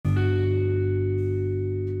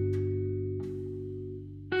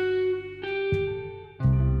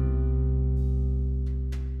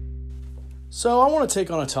So I want to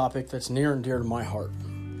take on a topic that's near and dear to my heart.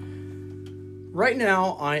 Right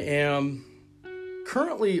now, I am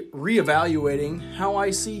currently reevaluating how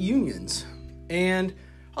I see unions. And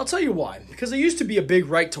I'll tell you why. Because I used to be a big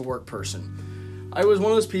right-to-work person. I was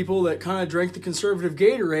one of those people that kind of drank the conservative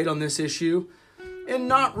Gatorade on this issue and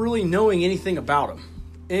not really knowing anything about them.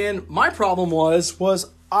 And my problem was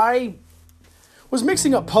I was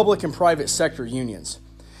mixing up public and private sector unions.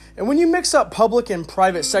 And when you mix up public and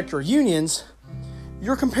private sector unions,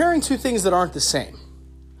 you're comparing two things that aren't the same.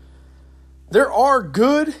 There are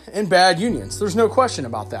good and bad unions. There's no question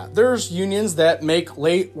about that. There's unions that make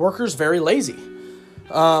workers very lazy.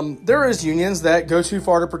 There is unions that go too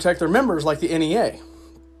far to protect their members, like the NEA.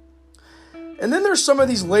 And then there's some of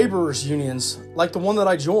these laborers unions, like the one that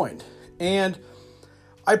I joined. And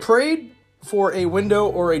I prayed for a window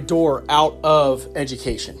or a door out of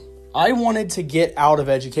education. I wanted to get out of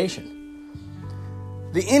education.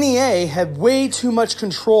 The NEA had way too much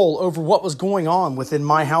control over what was going on within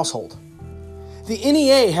my household. The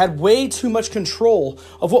NEA had way too much control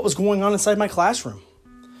of what was going on inside my classroom.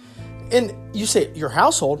 And you say, your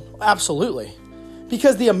household? Absolutely.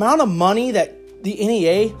 Because the amount of money that the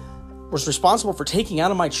NEA was responsible for taking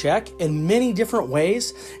out of my check in many different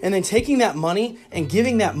ways, and then taking that money and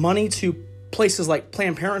giving that money to places like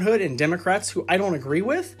Planned Parenthood and Democrats who I don't agree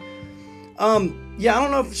with. I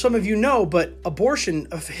don't know if some of you know, but abortion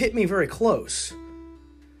hit me very close.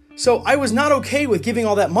 So I was not okay with giving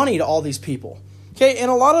all that money to all these people. Okay, and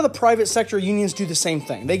a lot of the private sector unions do the same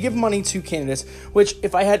thing. They give money to candidates, which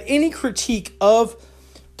if I had any critique of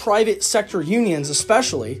private sector unions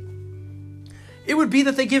especially, it would be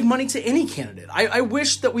that they give money to any candidate. I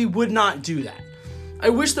wish that we would not do that. I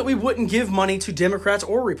wish that we wouldn't give money to Democrats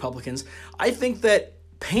or Republicans. I think that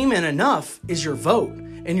payment enough is your vote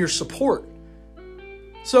and your support.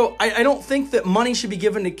 So I don't think that money should be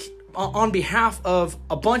given on behalf of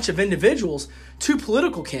a bunch of individuals to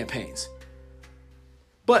political campaigns.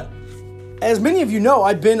 But as many of you know,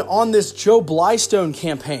 I've been on this Joe Blystone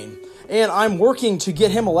campaign, and I'm working to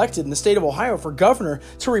get him elected in the state of Ohio for governor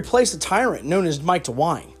to replace a tyrant known as Mike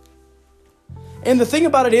DeWine. And the thing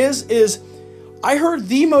about it is I heard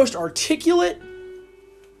the most articulate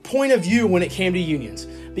point of view when it came to unions,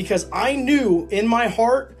 because I knew in my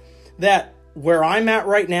heart that where I'm at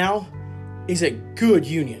right now is a good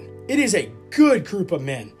union. It is a good group of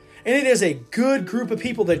men. And it is a good group of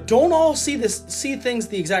people that don't all see things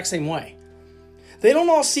the exact same way. They don't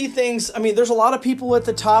all see things. I mean, there's a lot of people at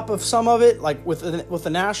the top of some of it, like with the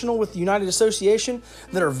National, with the United Association,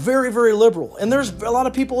 that are very, very liberal. And there's a lot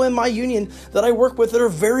of people in my union that I work with that are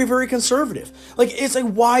very, very conservative. Like, it's a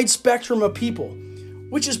wide spectrum of people,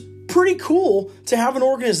 which is pretty cool to have an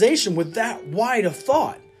organization with that wide of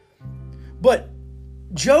thought. But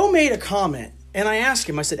Joe made a comment, and I asked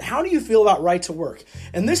him, I said, how do you feel about right to work?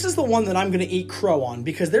 And this is the one that I'm going to eat crow on,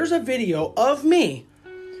 because there's a video of me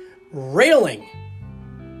railing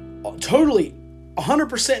totally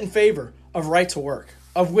 100% in favor of right to work,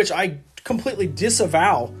 of which I completely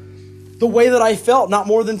disavow the way that I felt not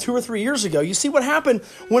more than 2 or 3 years ago. You see, what happened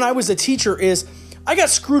when I was a teacher is I got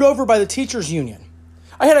screwed over by the teachers union.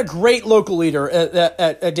 I had a great local leader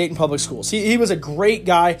at Dayton Public Schools. He was a great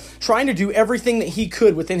guy trying to do everything that he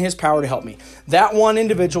could within his power to help me. That one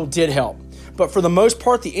individual did help. But for the most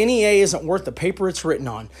part, the NEA isn't worth the paper it's written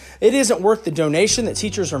on. It isn't worth the donation that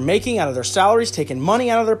teachers are making out of their salaries, taking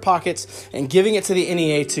money out of their pockets, and giving it to the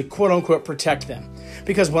NEA to quote-unquote protect them.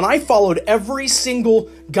 Because when I followed every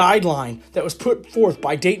single guideline that was put forth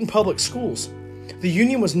by Dayton Public Schools, the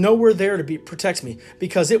union was nowhere there to protect me,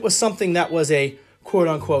 because it was something that was a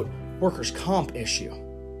quote-unquote workers' comp issue.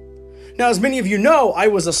 Now, as many of you know, I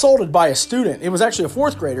was assaulted by a student. It was actually a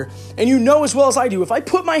 4th grader. And you know as well as I do, if I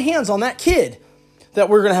put my hands on that kid, that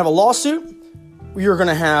we're going to have a lawsuit. You're going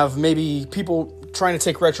to have maybe people trying to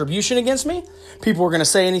take retribution against me. People were going to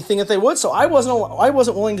say anything that they would. So I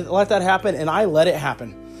wasn't willing to let that happen, and I let it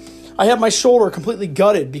happen. I had my shoulder completely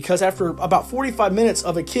gutted because after about 45 minutes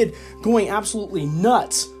of a kid going absolutely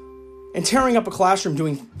nuts and tearing up a classroom,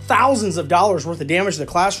 doing thousands of dollars worth of damage to the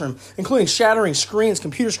classroom, including shattering screens,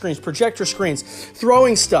 computer screens, projector screens,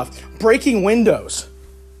 throwing stuff, breaking windows,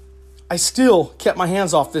 I still kept my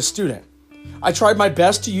hands off this student. I tried my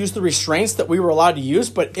best to use the restraints that we were allowed to use,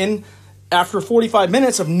 but after 45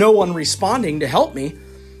 minutes of no one responding to help me,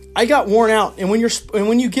 I got worn out. And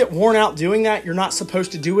when you get worn out doing that, you're not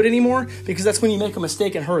supposed to do it anymore, because that's when you make a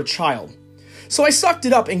mistake and hurt a child. So I sucked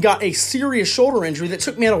it up and got a serious shoulder injury that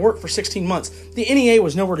took me out of work for 16 months. The NEA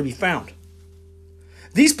was nowhere to be found.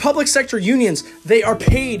 These public sector unions, they are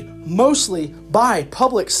paid mostly by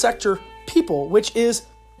public sector people, which is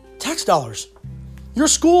tax dollars. Your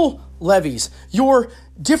school levies, your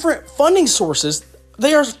different funding sources,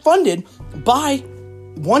 they are funded by,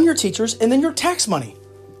 one, your teachers, and then your tax money.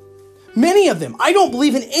 Many of them. I don't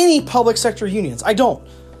believe in any public sector unions. I don't.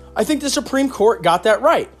 I think the Supreme Court got that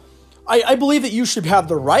right. I believe that you should have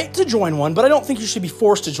the right to join one, but I don't think you should be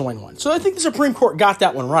forced to join one. So I think the Supreme Court got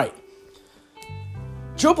that one right.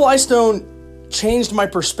 Joe Blystone changed my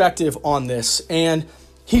perspective on this, and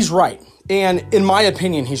he's right. And in my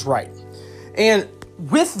opinion, he's right. And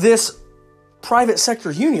with this private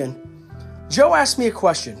sector union, Joe asked me a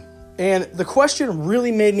question. And the question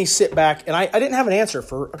really made me sit back, and I didn't have an answer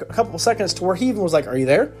for a couple of seconds to where he even was like, "Are you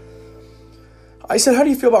there?" I said, "How do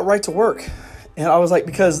you feel about right to work?" And I was like,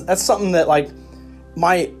 because that's something that like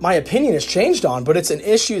my opinion has changed on, but it's an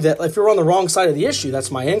issue that if you're on the wrong side of the issue, that's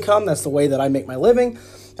my income, that's the way that I make my living.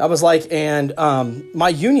 I was like, and my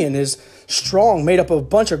union is strong, made up of a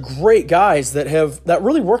bunch of great guys that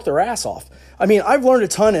really work their ass off. I mean, I've learned a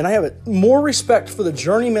ton, and I have more respect for the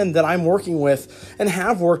journeymen that I'm working with and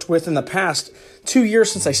have worked with in the past 2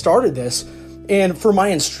 years since I started this. And for my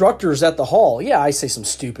instructors at the hall, yeah, I say some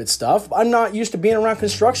stupid stuff. I'm not used to being around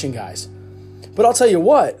construction guys. But I'll tell you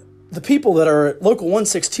what, the people that are at Local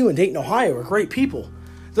 162 in Dayton, Ohio are great people.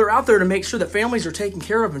 They're out there to make sure that families are taken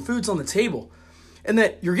care of and food's on the table and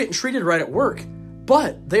that you're getting treated right at work.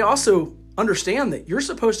 But they also understand that you're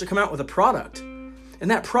supposed to come out with a product. And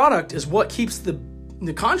that product is what keeps the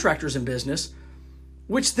contractors in business,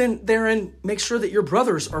 which then therein makes sure that your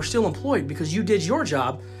brothers are still employed because you did your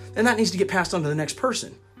job, and that needs to get passed on to the next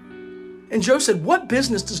person. And Joe said, what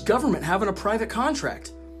business does government have in a private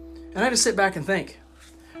contract? And I had to sit back and think.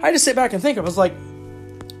 I was like,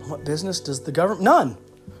 what business does the government? None.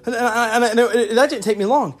 And that didn't take me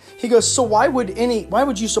long. He goes, so why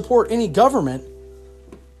would you support any government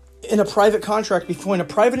in a private contract between a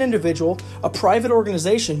private individual, a private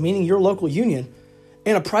organization, meaning your local union,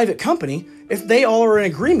 and a private company, if they all are in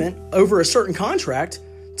agreement over a certain contract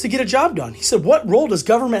to get a job done? He said, what role does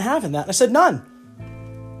government have in that? And I said, none.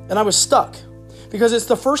 And I was stuck because it's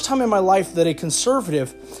the first time in my life that a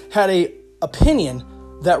conservative had a opinion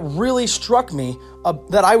that really struck me,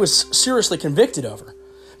 that I was seriously convicted over.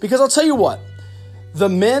 Because I'll tell you what, the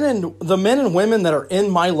men and women that are in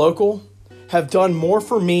my local have done more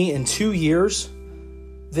for me in 2 years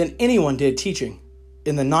than anyone did teaching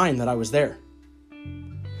in the 9 that I was there.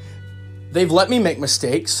 They've let me make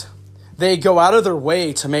mistakes. They go out of their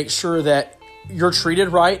way to make sure that you're treated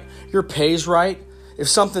right, your pay's right. If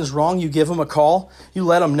something's wrong, you give them a call, you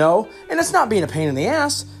let them know. And it's not being a pain in the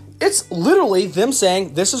ass. It's literally them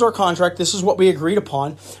saying, this is our contract, this is what we agreed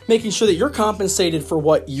upon, making sure that you're compensated for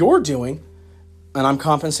what you're doing. And I'm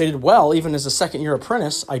compensated well, even as a second-year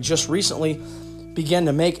apprentice. I just recently began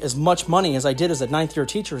to make as much money as I did as a 9th-year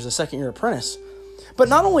teacher as a second-year apprentice. But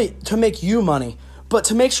not only to make you money, but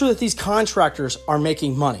to make sure that these contractors are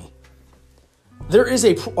making money. There is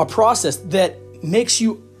a process that makes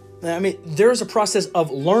you, there's a process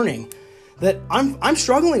of learning that I'm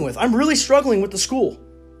struggling with. I'm really struggling with the school.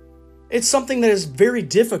 It's something that is very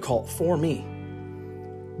difficult for me.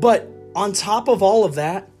 But on top of all of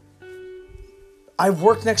that, I've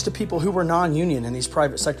worked next to people who were non-union in these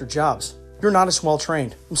private sector jobs. You're not as well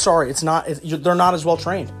trained. I'm sorry, they're not as well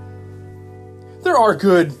trained. There are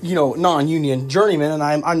good, non-union journeymen, and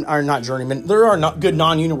I'm not journeymen. There are not good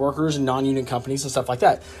non-union workers and non-union companies and stuff like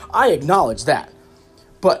that. I acknowledge that.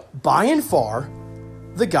 But by and far,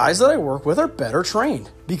 the guys that I work with are better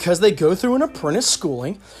trained because they go through an apprentice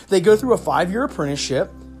schooling. They go through a 5-year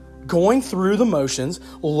apprenticeship, going through the motions,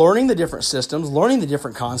 learning the different systems, learning the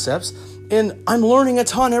different concepts, and I'm learning a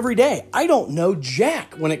ton every day. I don't know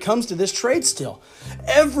jack when it comes to this trade still.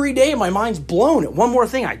 Every day my mind's blown at one more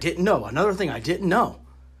thing I didn't know, another thing I didn't know.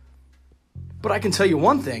 But I can tell you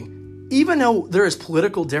one thing, even though there is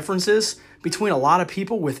political differences between a lot of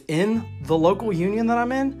people within the local union that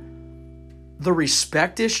I'm in, the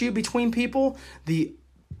respect issue between people, the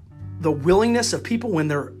willingness of people when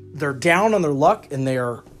they're down on their luck and they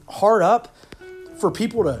are hard up for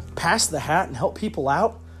people to pass the hat and help people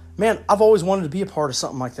out. Man, I've always wanted to be a part of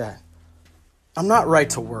something like that. I'm not right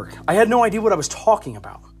to work. I had no idea what I was talking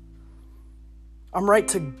about. I'm right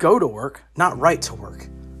to go to work, not right to work.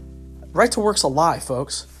 Right to work's a lie,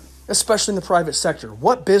 folks, especially in the private sector.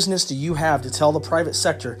 What business do you have to tell the private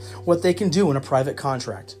sector what they can do in a private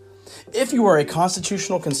contract? If you are a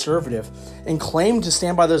constitutional conservative and claim to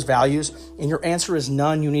stand by those values and your answer is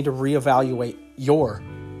none, you need to reevaluate your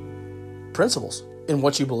principles in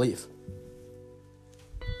what you believe.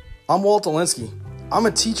 I'm Walt Olinsky. I'm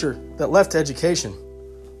a teacher that left education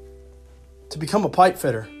to become a pipe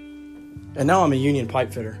fitter. And now I'm a union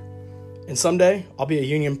pipe fitter. And someday I'll be a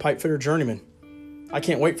union pipe fitter journeyman. I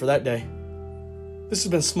can't wait for that day. This has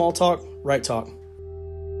been Small Talk, Right Talk.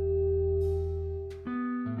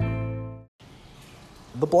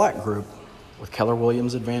 The Black Group with Keller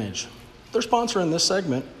Williams Advantage. They're sponsoring this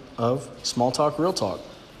segment of Small Talk, Real Talk.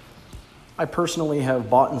 I personally have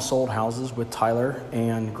bought and sold houses with Tyler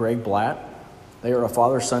and Greg Blatt. They are a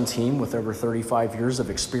father-son team with over 35 years of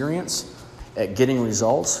experience at getting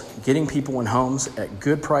results, getting people in homes at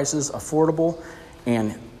good prices, affordable,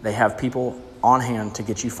 and they have people on hand to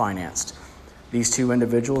get you financed. These two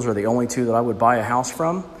individuals are the only two that I would buy a house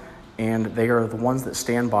from, and they are the ones that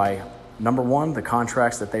stand by, number one, the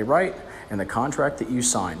contracts that they write and the contract that you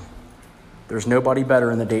sign. There's nobody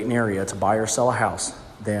better in the Dayton area to buy or sell a house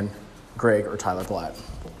than Greg or Tyler Blatt.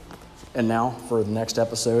 And now for the next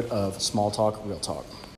episode of Small Talk, Real Talk.